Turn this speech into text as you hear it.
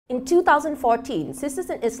In 2014, Sisters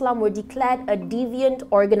in Islam were declared a deviant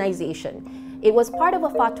organization. It was part of a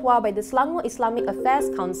fatwa by the Selangor Islamic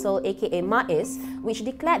Council, aka MAIS, which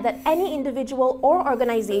declared that any individual or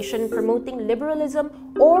organization promoting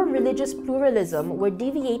liberalism or religious pluralism were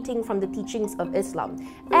deviating from the teachings of Islam.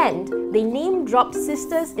 And they name-dropped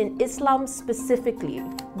Sisters in Islam specifically.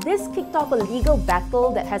 This kicked off a legal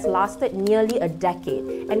battle that has lasted nearly a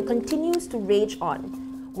decade and continues to rage on.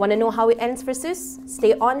 Want to know how it ends for Sis?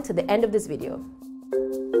 Stay on to the end of this video.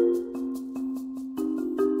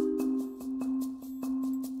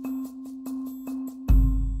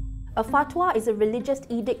 A fatwa is a religious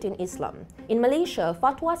edict in Islam. In Malaysia,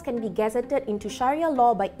 fatwas can be gazetted into Sharia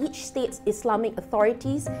law by each state's Islamic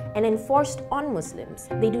authorities and enforced on Muslims.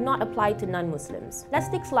 They do not apply to non-Muslims. Let's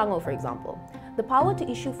take Selangor, for example. The power to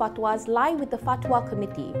issue fatwas lie with the Fatwa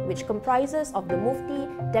Committee, which comprises of the Mufti,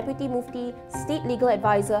 Deputy Mufti, State Legal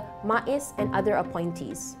Advisor, MAIS and other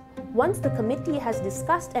appointees. Once the committee has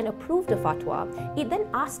discussed and approved the fatwa, it then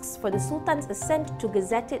asks for the Sultan's assent to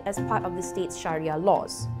gazette it as part of the state's Sharia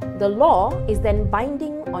laws. The law is then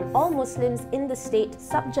binding on all Muslims in the state,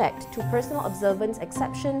 subject to personal observance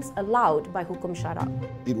exceptions allowed by Hukum Syara.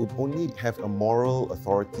 It would only have a moral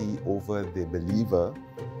authority over the believer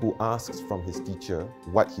who asks from his teacher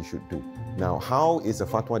what he should do. Now, how is a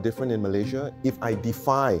fatwa different in Malaysia? If I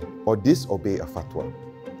defy or disobey a fatwa,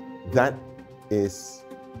 that is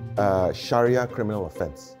a Sharia criminal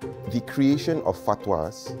offense. The creation of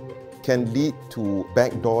fatwas can lead to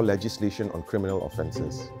backdoor legislation on criminal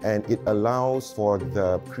offenses, and it allows for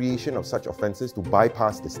the creation of such offenses to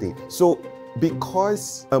bypass the state. So,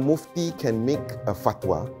 because a mufti can make a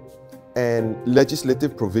fatwa and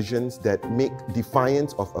legislative provisions that make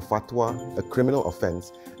defiance of a fatwa a criminal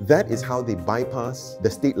offense, that is how they bypass the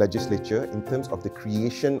state legislature in terms of the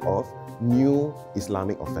creation of new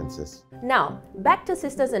Islamic offenses. Now, back to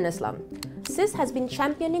Sisters in Islam. SIS has been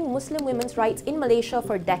championing Muslim women's rights in Malaysia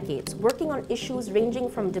for decades, working on issues ranging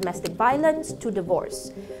from domestic violence to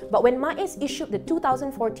divorce. But when MAIS issued the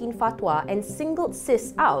 2014 fatwa and singled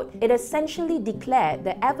SIS out, it essentially declared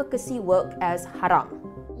the advocacy work as haram.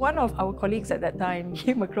 One of our colleagues at that time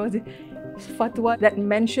came across a fatwa that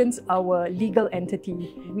mentions our legal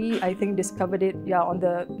entity. We, I think, discovered it on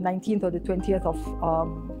the 19th or the 20th of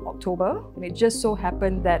October. And it just so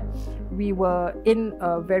happened that we were in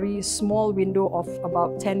a very small window of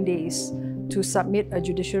about 10 days to submit a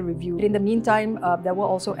judicial review. In the meantime, there were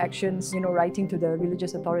also actions, writing to the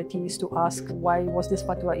religious authorities to ask why was this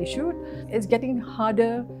fatwa issued. It's getting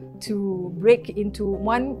harder to break into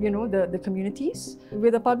the communities.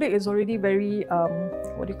 With the public, it's already very,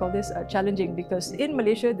 challenging, because in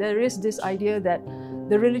Malaysia, there is this idea that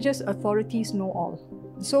the religious authorities know all.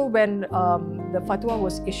 So when the fatwa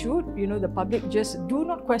was issued, the public just do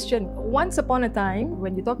not question. Once upon a time,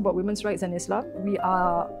 when you talk about women's rights and Islam, we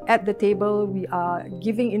are at the table, we are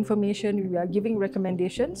giving information, we are giving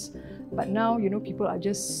recommendations. But now, people are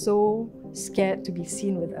just so scared to be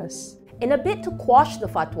seen with us. In a bid to quash the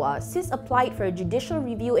fatwa, SIS applied for a judicial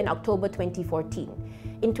review in October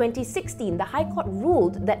 2014. In 2016, the High Court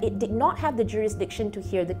ruled that it did not have the jurisdiction to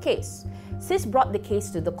hear the case. SIS brought the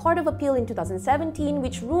case to the Court of Appeal in 2017,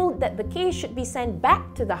 which ruled that the case should be sent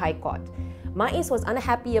back to the High Court. MAIS was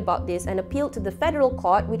unhappy about this and appealed to the Federal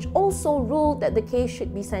Court, which also ruled that the case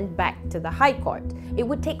should be sent back to the High Court. It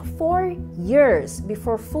would take 4 years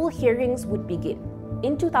before full hearings would begin.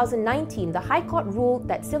 In 2019, the High Court ruled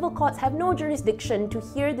that civil courts have no jurisdiction to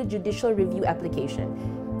hear the judicial review application.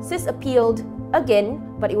 SIS appealed again,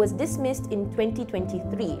 but it was dismissed in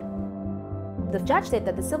 2023. The judge said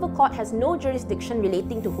that the civil court has no jurisdiction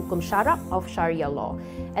relating to Hukum Syara of Sharia law,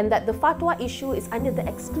 and that the fatwa issue is under the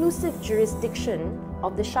exclusive jurisdiction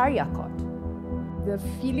of the Sharia court. The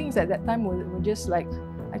feelings at that time were just like,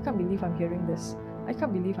 I can't believe I'm hearing this. I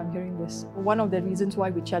can't believe I'm hearing this. One of the reasons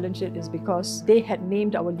why we challenged it is because they had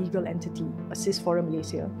named our legal entity, SIS Forum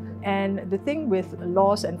Malaysia. And the thing with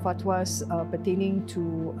laws and fatwas pertaining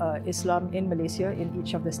to Islam in Malaysia, in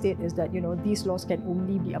each of the states, is that these laws can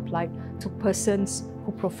only be applied to persons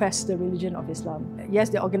who profess the religion of Islam. Yes,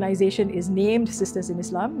 the organization is named Sisters in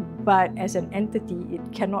Islam, but as an entity, it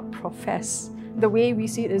cannot profess. The way we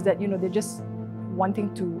see it is that they're just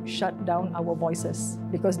wanting to shut down our voices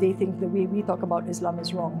because they think the way we talk about Islam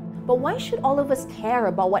is wrong. But why should all of us care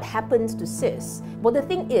about what happens to SIS? Well, the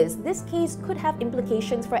thing is, this case could have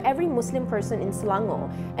implications for every Muslim person in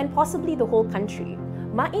Selangor and possibly the whole country.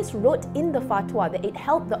 MAIS wrote in the fatwa that it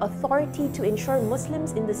helped the authority to ensure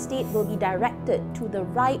Muslims in the state will be directed to the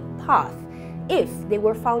right path if they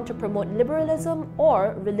were found to promote liberalism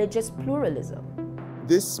or religious pluralism.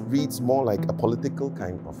 This reads more like a political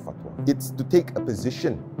kind of fatwa. It's to take a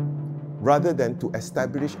position rather than to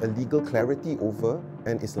establish a legal clarity over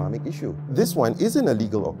an Islamic issue. This one isn't a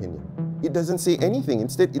legal opinion. It doesn't say anything.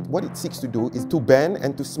 Instead, what it seeks to do is to ban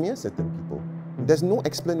and to smear certain people. There's no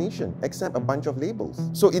explanation except a bunch of labels.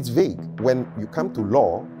 So it's vague. When you come to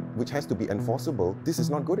law, which has to be enforceable, this is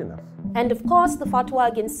not good enough. And of course, the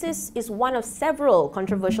fatwa against CIS is one of several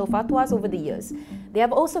controversial fatwas over the years. There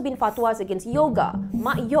have also been fatwas against yoga,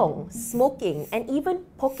 mak-yong, smoking, and even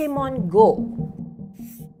Pokemon Go.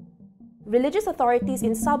 Religious authorities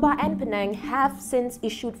in Sabah and Penang have since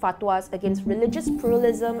issued fatwas against religious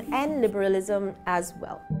pluralism and liberalism as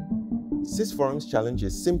well. CIS Forum's challenge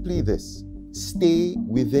is simply this: stay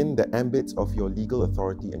within the ambits of your legal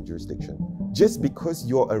authority and jurisdiction. Just because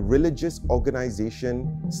you're a religious organization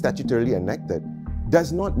statutorily enacted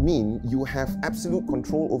does not mean you have absolute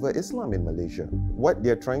control over Islam in Malaysia. What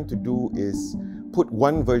they're trying to do is put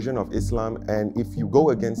one version of Islam, and if you go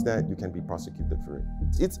against that, you can be prosecuted for it.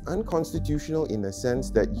 It's unconstitutional in the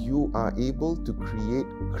sense that you are able to create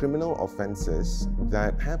criminal offenses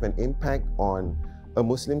that have an impact on a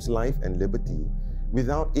Muslim's life and liberty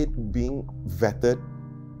without it being vetted,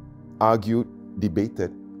 argued,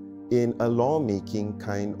 debated in a lawmaking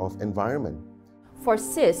kind of environment. For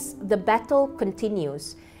CIS, the battle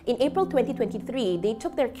continues. In April 2023, they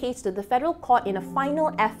took their case to the federal court in a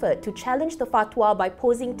final effort to challenge the fatwa by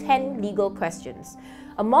posing 10 legal questions.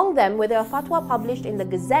 Among them, whether a fatwa published in the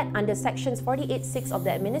Gazette under Sections 48(6) of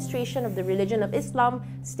the Administration of the Religion of Islam,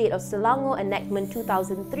 State of Selangor Enactment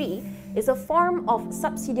 2003, is a form of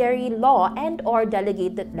subsidiary law and/or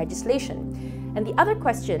delegated legislation. And the other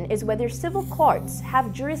question is whether civil courts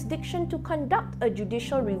have jurisdiction to conduct a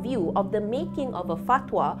judicial review of the making of a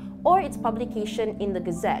fatwa or its publication in the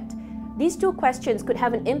Gazette. These two questions could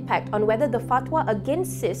have an impact on whether the fatwa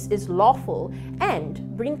against CIS is lawful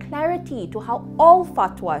and bring clarity to how all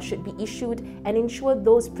fatwas should be issued and ensure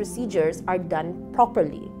those procedures are done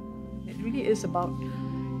properly. It really is about,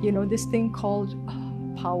 this thing called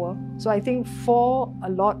power. So I think for a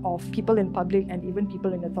lot of people in public and even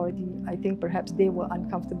people in authority, I think perhaps they were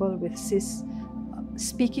uncomfortable with CIS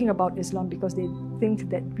speaking about Islam because they think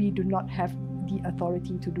that we do not have the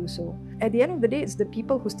authority to do so. At the end of the day, it's the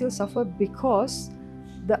people who still suffer because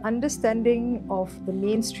the understanding of the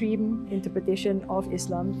mainstream interpretation of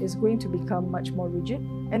Islam is going to become much more rigid,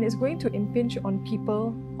 and it's going to impinge on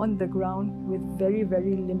people on the ground with very,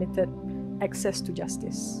 very limited access to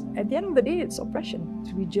justice. At the end of the day, it's oppression.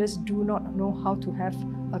 We just do not know how to have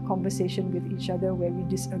a conversation with each other where we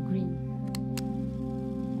disagree.